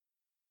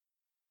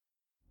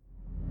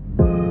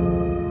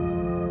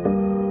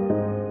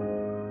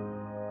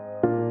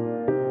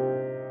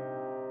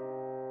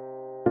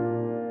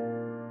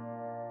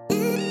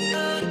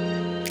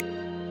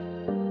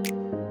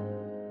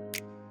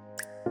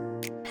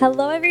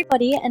Hello,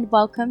 everybody, and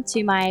welcome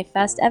to my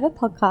first ever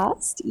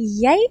podcast.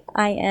 Yay!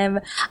 I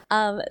am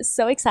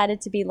so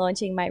excited to be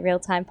launching my real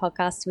time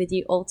podcast with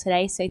you all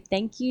today. So,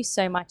 thank you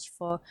so much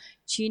for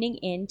tuning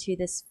in to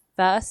this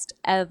first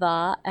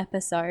ever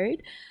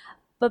episode.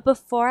 But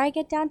before I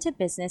get down to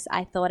business,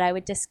 I thought I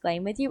would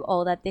disclaim with you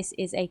all that this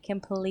is a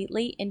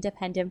completely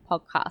independent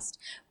podcast,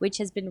 which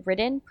has been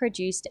written,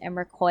 produced, and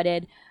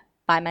recorded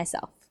by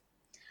myself.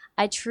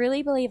 I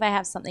truly believe I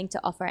have something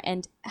to offer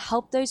and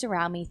help those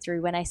around me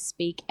through when I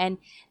speak, and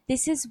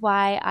this is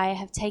why I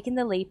have taken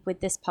the leap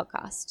with this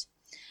podcast.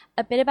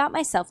 A bit about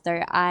myself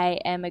though, I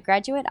am a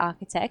graduate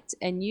architect,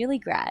 a newly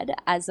grad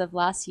as of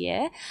last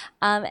year,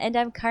 and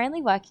I'm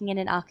currently working in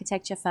an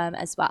architecture firm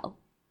as well.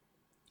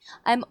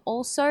 I'm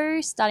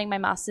also starting my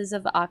Masters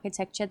of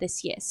Architecture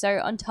this year. So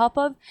on top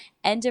of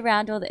and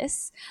around all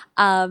this,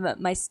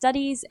 my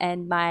studies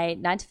and my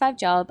 9-to-5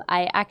 job,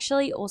 I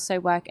actually also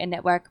work a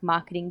network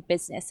marketing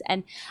business,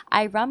 and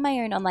I run my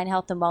own online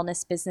health and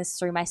wellness business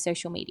through my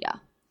social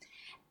media.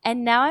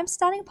 And now I'm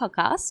starting a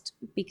podcast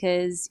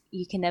because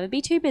you can never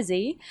be too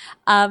busy.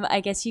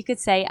 I guess you could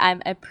say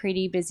I'm a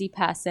pretty busy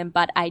person,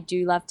 but I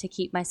do love to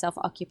keep myself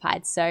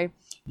occupied. So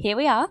here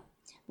we are.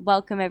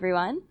 Welcome,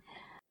 everyone.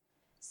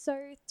 So,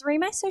 through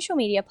my social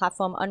media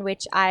platform on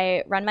which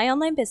I run my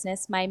online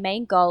business, my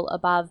main goal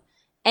above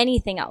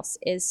anything else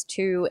is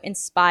to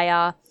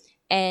inspire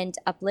and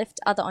uplift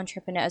other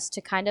entrepreneurs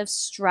to kind of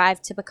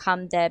strive to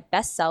become their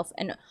best self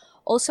and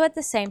also at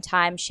the same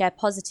time share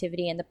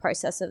positivity in the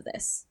process of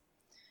this.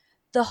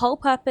 The whole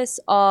purpose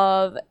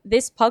of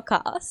this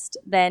podcast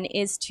then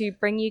is to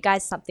bring you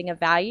guys something of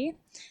value,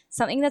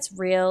 something that's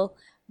real,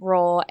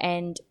 raw,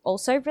 and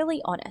also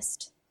really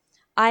honest.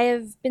 I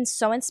have been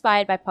so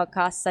inspired by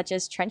podcasts such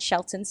as Trent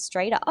Shelton's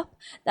Straight Up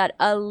that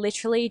are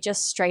literally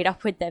just straight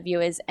up with their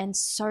viewers and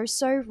so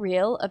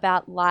real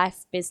about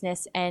life,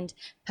 business, and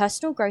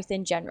personal growth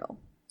in general.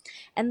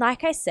 And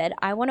like I said,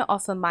 I want to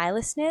offer my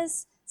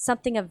listeners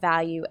something of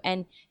value,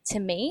 and to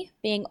me,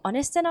 being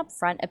honest and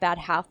upfront about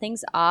how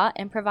things are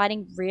and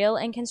providing real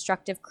and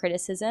constructive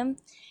criticism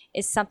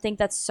is something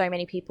that so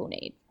many people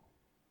need.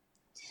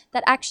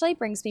 That actually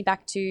brings me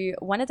back to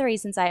one of the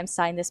reasons I am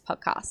starting this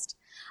podcast.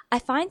 I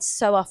find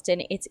so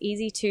often it's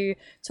easy to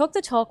talk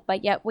the talk,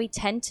 but yet we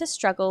tend to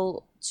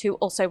struggle to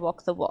also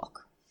walk the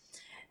walk.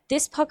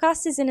 This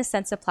podcast is in a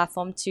sense a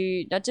platform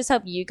to not just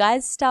help you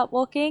guys start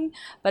walking,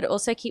 but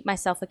also keep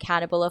myself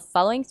accountable of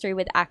following through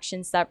with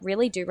actions that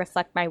really do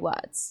reflect my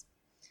words.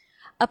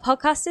 A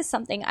podcast is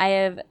something I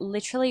have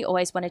literally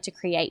always wanted to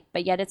create,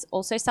 but yet it's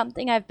also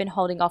something I've been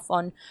holding off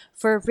on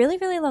for a really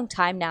long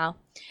time now.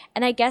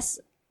 And I guess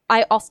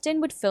I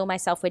often would fill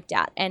myself with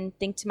doubt and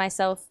think to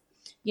myself,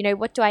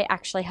 what do I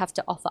actually have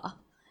to offer?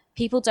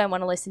 People don't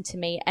want to listen to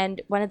me.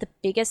 And one of the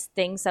biggest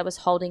things that was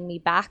holding me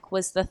back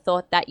was the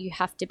thought that you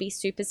have to be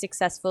super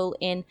successful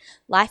in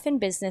life and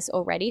business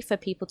already for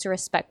people to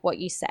respect what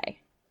you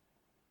say.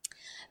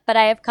 But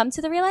I have come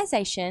to the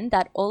realization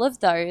that all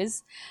of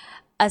those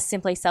are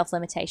simply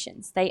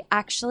self-limitations. They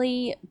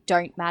actually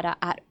don't matter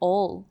at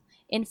all.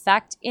 In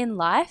fact, in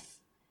life,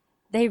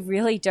 they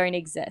really don't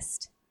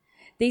exist.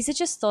 These are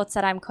just thoughts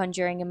that I'm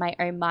conjuring in my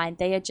own mind.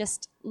 They are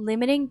just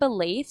limiting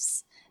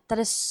beliefs that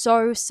are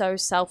so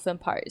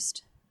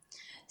self-imposed.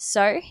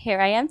 So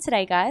here I am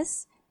today,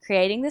 guys,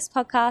 creating this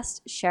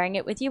podcast, sharing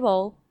it with you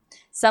all.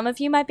 Some of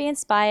you might be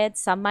inspired,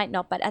 some might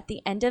not, but at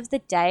the end of the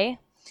day,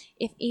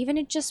 if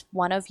even just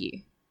one of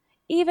you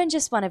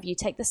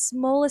take the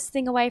smallest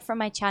thing away from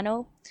my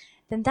channel,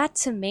 then that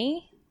to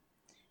me,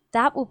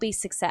 that will be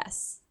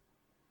success.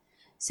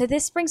 So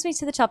this brings me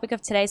to the topic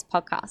of today's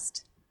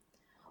podcast.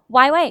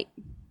 Why wait?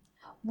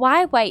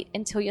 Why wait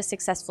until you're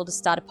successful to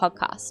start a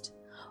podcast?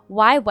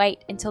 Why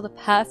wait until the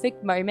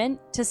perfect moment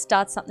to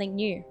start something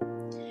new?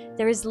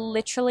 There is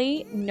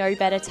literally no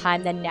better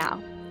time than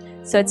now.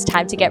 So it's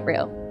time to get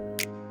real.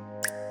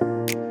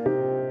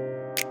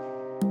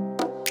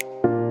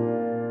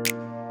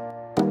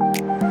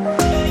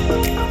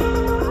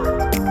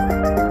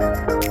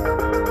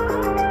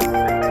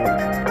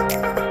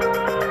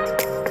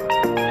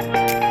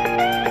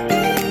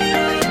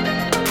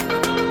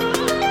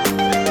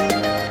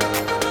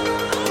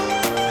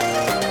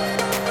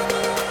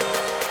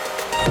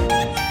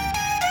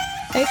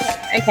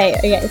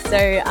 Okay.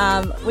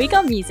 So we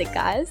got music,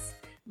 guys.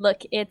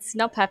 Look, it's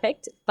not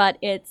perfect, but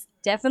it's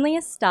definitely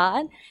a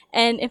start.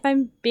 And if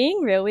I'm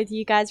being real with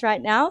you guys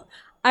right now,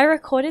 I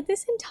recorded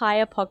this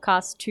entire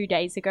podcast 2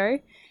 days ago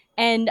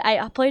and I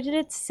uploaded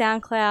it to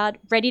SoundCloud,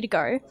 ready to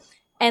go.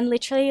 And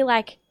literally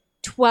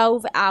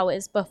 12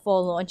 hours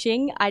before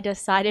launching, I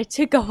decided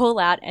to go all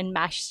out and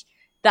mash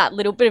that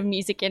little bit of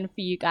music in for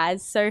you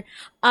guys. So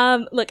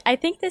look, I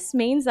think this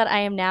means that I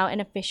am now an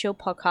official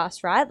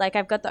podcast, right?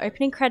 I've got the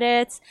opening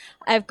credits,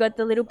 I've got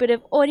the little bit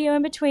of audio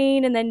in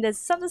between, and then there's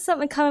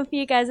something coming for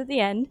you guys at the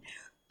end.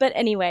 But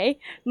anyway,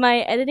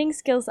 my editing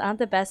skills aren't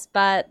the best,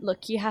 but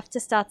look, you have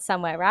to start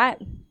somewhere, right?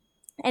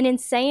 And in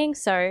saying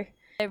so,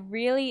 there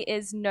really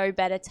is no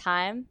better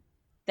time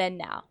than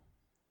now.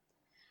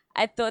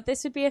 I thought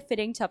this would be a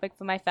fitting topic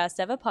for my first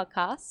ever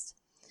podcast.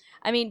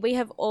 I mean, we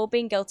have all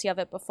been guilty of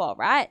it before,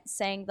 right?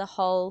 Saying the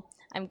whole,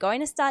 I'm going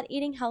to start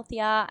eating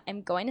healthier,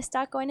 I'm going to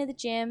start going to the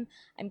gym,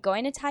 I'm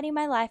going to tidy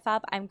my life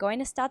up, I'm going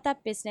to start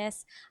that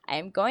business, I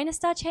am going to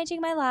start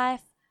changing my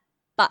life,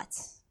 but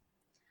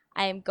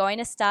I am going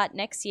to start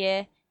next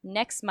year,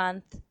 next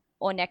month,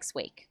 or next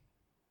week.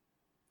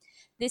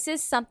 This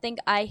is something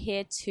I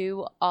hear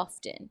too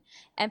often,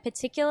 and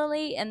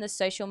particularly in the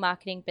social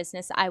marketing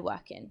business I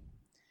work in.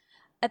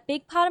 A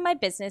big part of my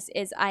business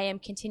is I am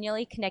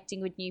continually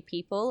connecting with new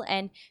people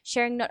and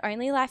sharing not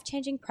only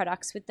life-changing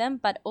products with them,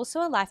 but also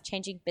a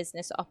life-changing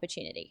business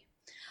opportunity.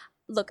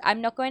 Look, I'm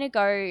not going to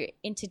go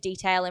into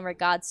detail in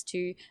regards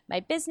to my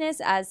business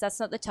as that's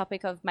not the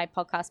topic of my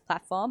podcast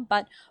platform,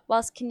 but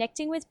whilst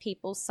connecting with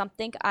people,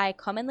 something I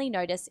commonly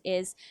notice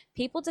is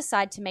people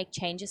decide to make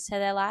changes to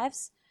their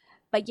lives,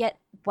 but yet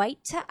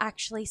wait to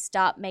actually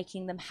start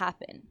making them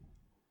happen.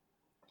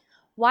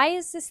 Why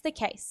is this the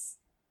case?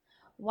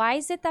 Why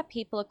is it that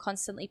people are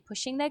constantly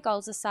pushing their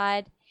goals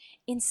aside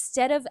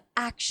instead of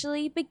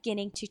actually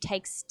beginning to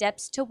take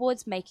steps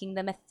towards making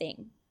them a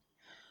thing?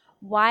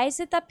 Why is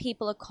it that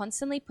people are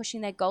constantly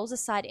pushing their goals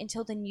aside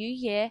until the new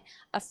year,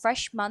 a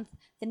fresh month,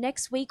 the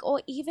next week,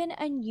 or even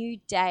a new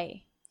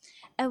day?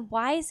 And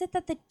why is it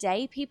that the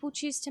day people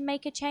choose to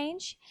make a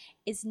change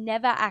is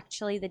never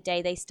actually the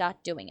day they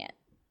start doing it?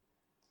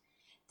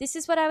 This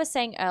is what I was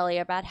saying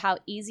earlier about how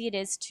easy it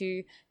is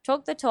to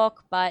talk the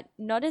talk, but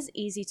not as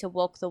easy to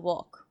walk the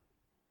walk.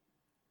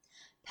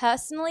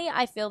 Personally,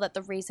 I feel that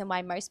the reason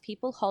why most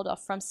people hold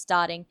off from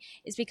starting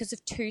is because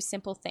of two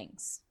simple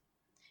things: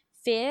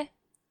 fear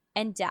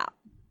and doubt.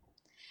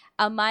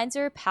 Our minds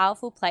are a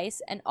powerful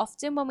place, and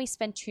often when we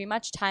spend too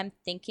much time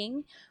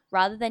thinking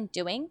rather than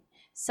doing,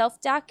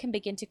 self-doubt can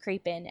begin to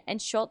creep in,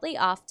 and shortly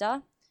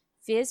after,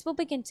 fears will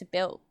begin to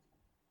build.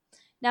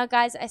 Now,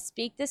 guys, I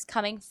speak this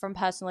coming from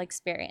personal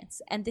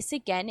experience, and this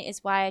again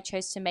is why I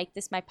chose to make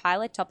this my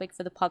pilot topic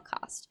for the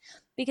podcast.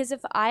 Because if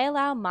I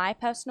allow my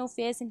personal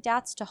fears and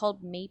doubts to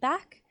hold me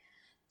back,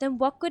 then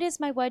what good is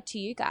my word to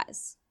you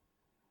guys?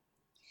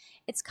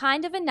 It's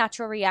kind of a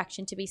natural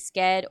reaction to be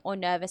scared or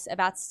nervous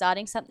about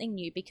starting something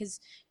new because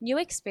new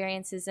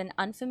experiences and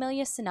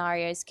unfamiliar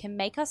scenarios can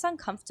make us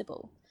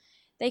uncomfortable.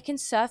 They can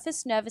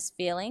surface nervous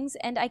feelings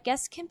and I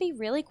guess can be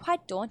really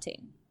quite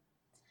daunting.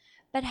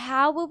 But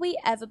how will we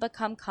ever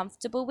become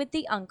comfortable with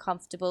the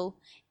uncomfortable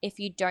if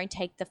you don't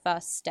take the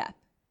first step?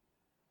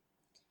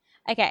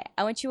 Okay,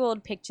 I want you all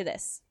to picture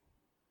this.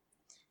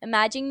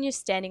 Imagine you're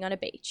standing on a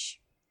beach.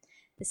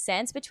 The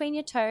sand's between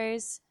your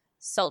toes,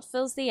 salt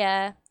fills the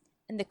air,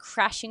 and the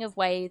crashing of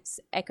waves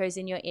echoes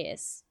in your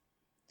ears.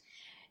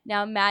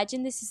 Now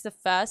imagine this is the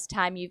first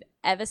time you've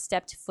ever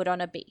stepped foot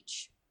on a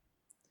beach.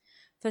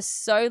 For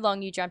so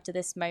long you dreamt of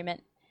this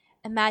moment,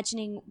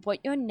 imagining what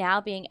you're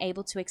now being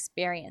able to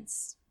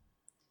experience.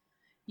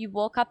 You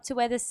walk up to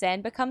where the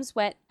sand becomes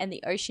wet and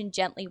the ocean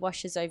gently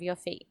washes over your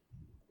feet.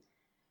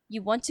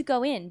 You want to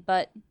go in,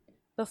 but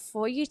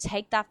before you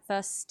take that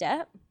first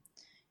step,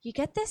 you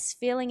get this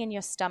feeling in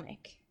your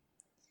stomach.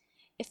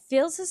 It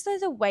feels as though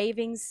the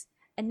wavings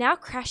are now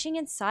crashing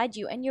inside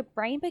you and your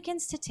brain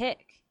begins to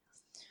tick.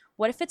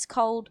 What if it's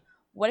cold?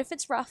 What if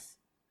it's rough?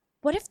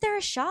 What if there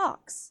are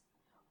sharks?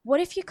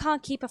 What if you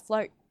can't keep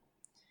afloat?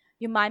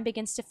 Your mind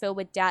begins to fill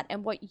with doubt,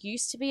 and what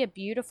used to be a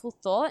beautiful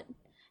thought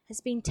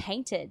has been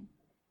tainted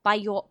by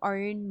your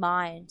own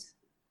mind.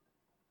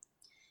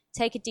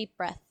 Take a deep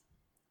breath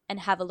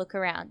and have a look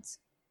around.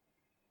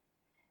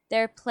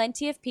 There are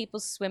plenty of people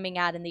swimming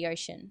out in the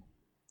ocean.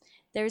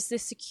 There is the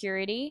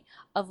security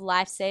of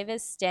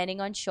lifesavers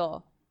standing on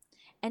shore.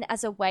 And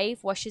as a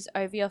wave washes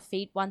over your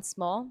feet once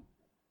more,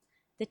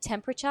 the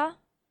temperature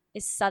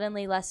is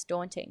suddenly less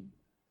daunting.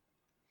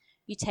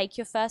 You take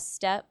your first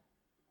step,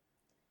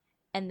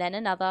 and then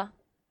another,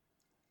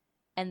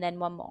 and then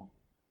one more.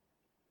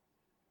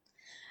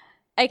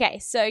 Okay,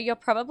 so you're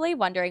probably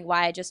wondering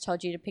why I just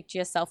told you to picture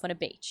yourself on a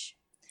beach.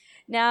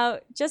 Now,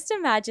 just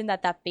imagine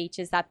that that beach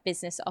is that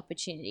business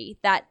opportunity,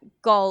 that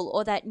goal,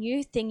 or that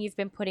new thing you've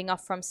been putting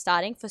off from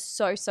starting for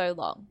so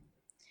long.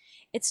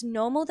 It's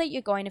normal that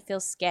you're going to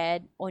feel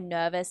scared or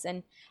nervous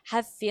and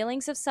have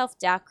feelings of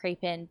self-doubt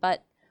creep in,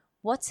 but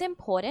what's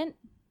important?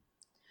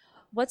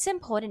 What's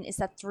important is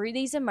that through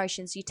these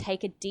emotions, you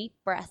take a deep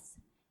breath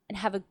and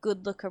have a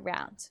good look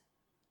around.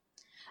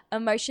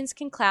 Emotions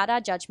can cloud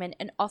our judgment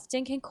and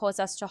often can cause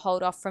us to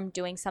hold off from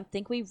doing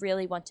something we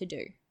really want to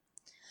do.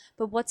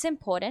 But what's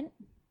important?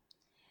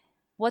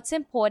 What's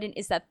important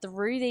is that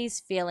through these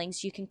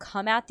feelings, you can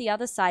come out the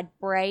other side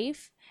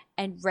brave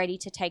and ready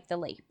to take the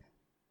leap.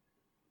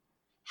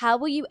 How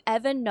will you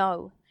ever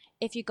know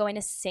if you're going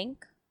to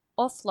sink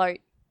or float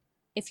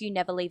if you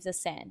never leave the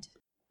sand?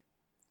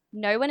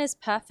 No one is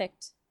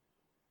perfect.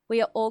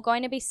 We are all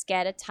going to be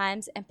scared at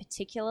times, and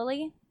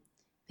particularly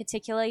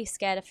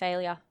scared of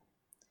failure.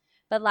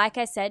 But like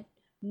I said,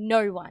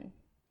 no one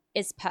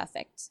is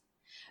perfect.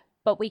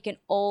 But we can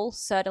all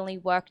certainly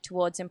work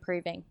towards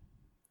improving.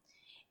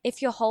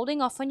 If you're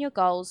holding off on your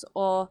goals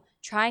or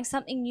trying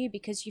something new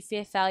because you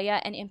fear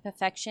failure and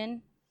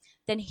imperfection,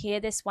 then hear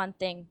this one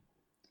thing.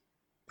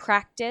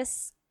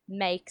 Practice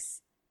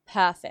makes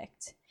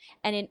perfect.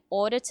 And in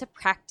order to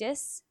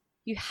practice,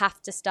 you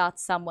have to start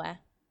somewhere.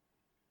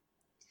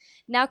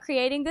 Now,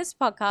 creating this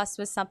podcast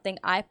was something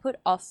I put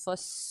off for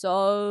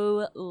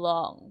so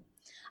long.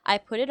 I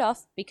put it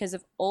off because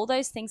of all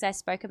those things I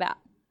spoke about.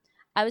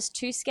 I was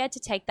too scared to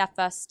take that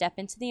first step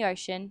into the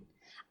ocean.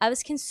 I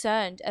was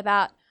concerned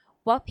about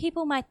what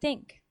people might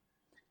think.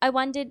 I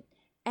wondered,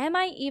 am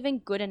I even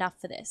good enough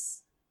for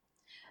this?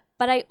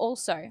 But I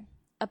also,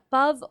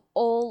 above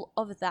all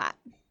of that,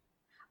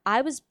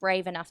 I was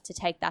brave enough to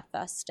take that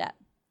first step.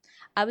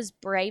 I was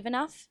brave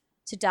enough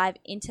to dive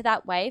into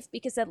that wave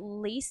because at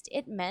least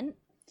it meant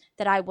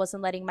that I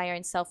wasn't letting my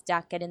own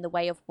self-doubt get in the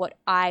way of what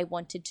I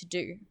wanted to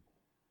do.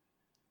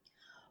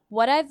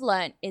 What I've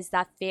learned is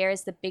that fear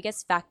is the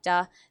biggest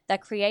factor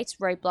that creates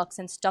roadblocks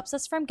and stops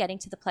us from getting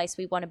to the place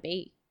we want to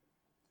be.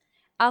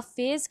 Our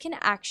fears can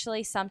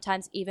actually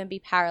sometimes even be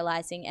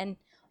paralyzing and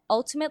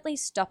ultimately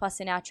stop us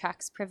in our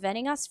tracks,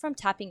 preventing us from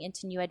tapping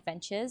into new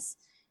adventures,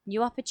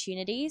 new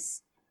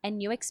opportunities, and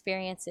new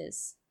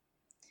experiences.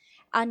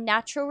 Our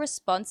natural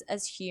response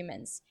as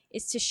humans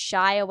is to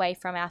shy away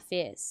from our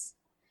fears.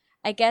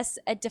 I guess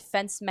a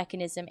defense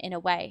mechanism in a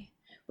way.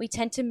 We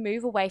tend to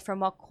move away from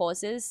what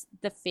causes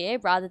the fear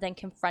rather than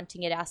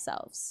confronting it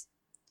ourselves.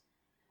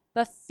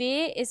 But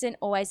fear isn't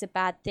always a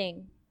bad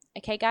thing,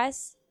 okay,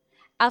 guys?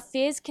 Our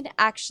fears can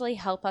actually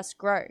help us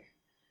grow.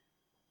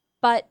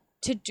 But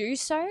to do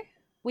so,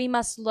 we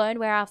must learn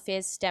where our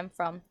fears stem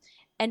from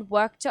and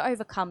work to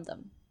overcome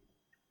them.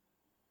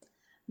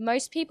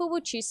 Most people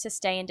will choose to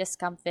stay in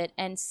discomfort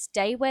and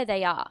stay where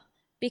they are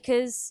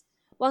because,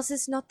 whilst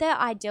it's not their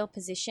ideal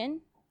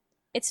position,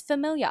 it's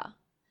familiar.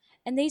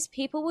 And these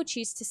people will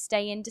choose to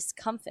stay in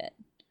discomfort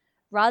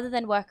rather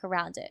than work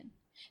around it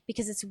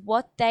because it's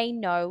what they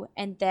know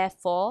and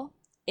therefore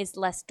is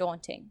less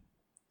daunting.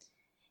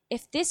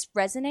 If this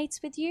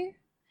resonates with you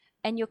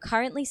and you're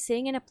currently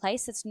sitting in a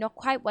place that's not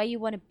quite where you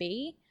want to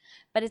be,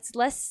 but it's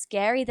less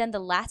scary than the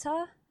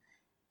latter,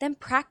 then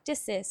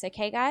practice this,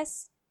 okay,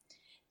 guys?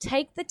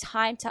 Take the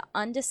time to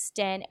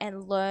understand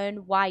and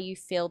learn why you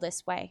feel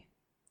this way.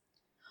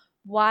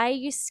 Why are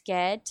you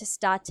scared to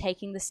start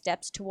taking the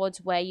steps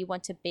towards where you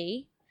want to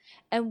be?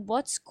 And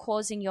what's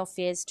causing your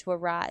fears to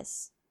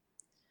arise?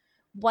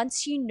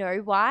 Once you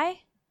know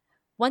why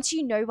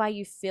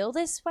you feel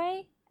this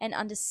way and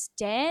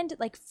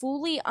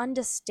fully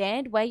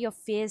understand where your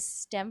fears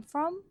stem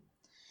from,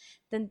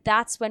 then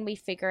that's when we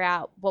figure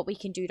out what we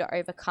can do to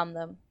overcome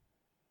them.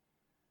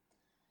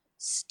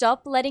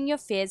 Stop letting your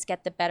fears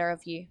get the better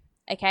of you,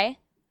 okay?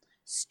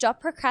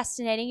 Stop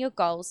procrastinating your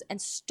goals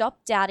and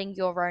stop doubting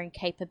your own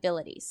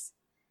capabilities.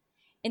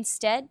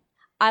 Instead,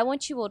 I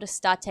want you all to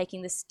start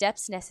taking the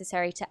steps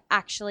necessary to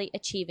actually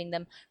achieving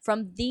them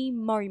from the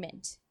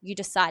moment you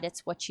decide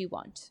it's what you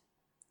want.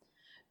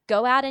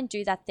 Go out and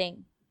do that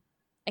thing,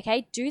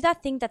 okay? Do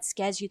that thing that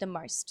scares you the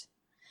most.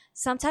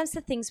 Sometimes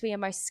the things we are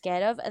most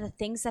scared of are the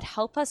things that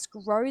help us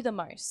grow the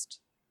most.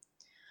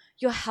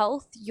 Your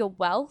health, your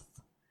wealth,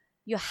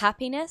 your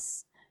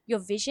happiness, your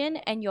vision,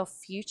 and your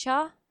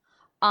future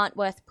aren't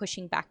worth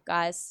pushing back,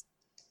 guys.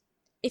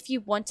 If you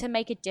want to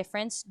make a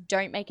difference,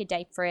 don't make a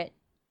date for it.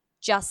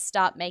 Just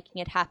start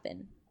making it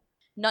happen.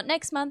 Not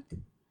next month,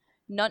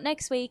 not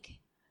next week,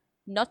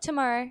 not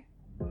tomorrow.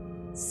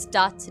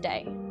 Start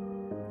today.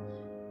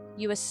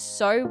 You are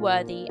so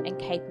worthy and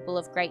capable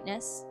of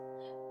greatness,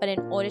 but in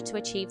order to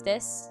achieve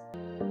this,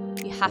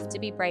 you have to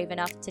be brave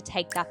enough to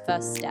take that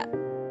first step.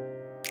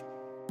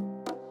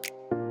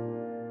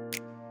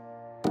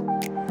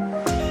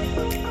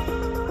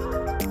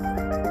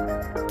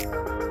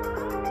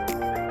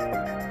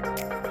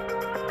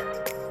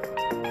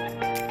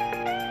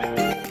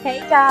 Hey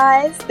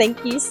guys,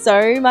 thank you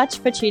so much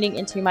for tuning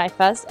into my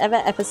first ever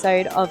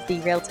episode of the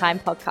Real Time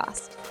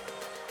Podcast.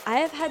 I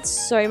have had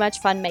so much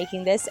fun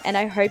making this and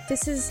I hope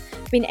this has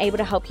been able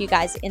to help you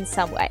guys in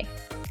some way.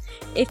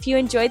 If you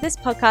enjoyed this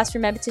podcast,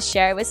 remember to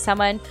share it with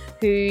someone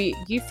who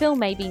you feel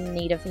may be in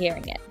need of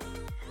hearing it.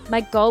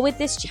 My goal with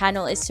this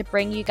channel is to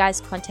bring you guys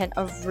content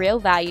of real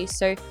value,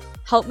 so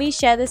help me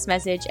share this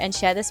message and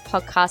share this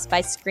podcast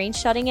by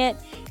screenshotting it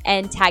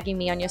and tagging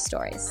me on your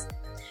stories.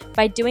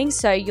 By doing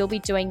so, you'll be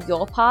doing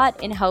your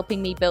part in helping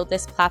me build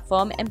this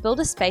platform and build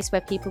a space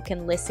where people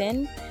can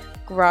listen,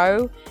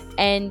 grow,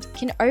 and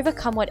can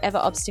overcome whatever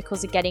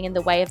obstacles are getting in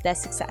the way of their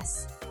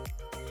success.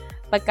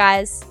 But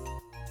guys,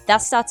 that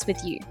starts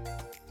with you.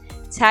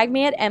 Tag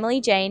me at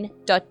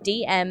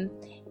emilyjane.dm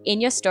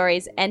in your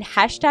stories and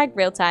hashtag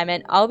realtime,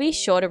 and I'll be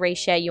sure to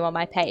reshare you on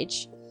my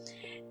page.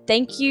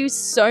 Thank you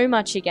so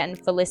much again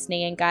for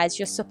listening, and guys,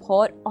 your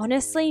support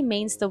honestly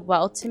means the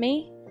world to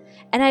me.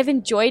 And I've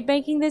enjoyed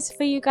making this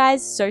for you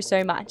guys so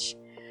much.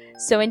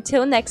 So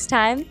until next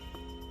time,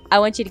 I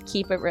want you to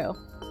keep it real.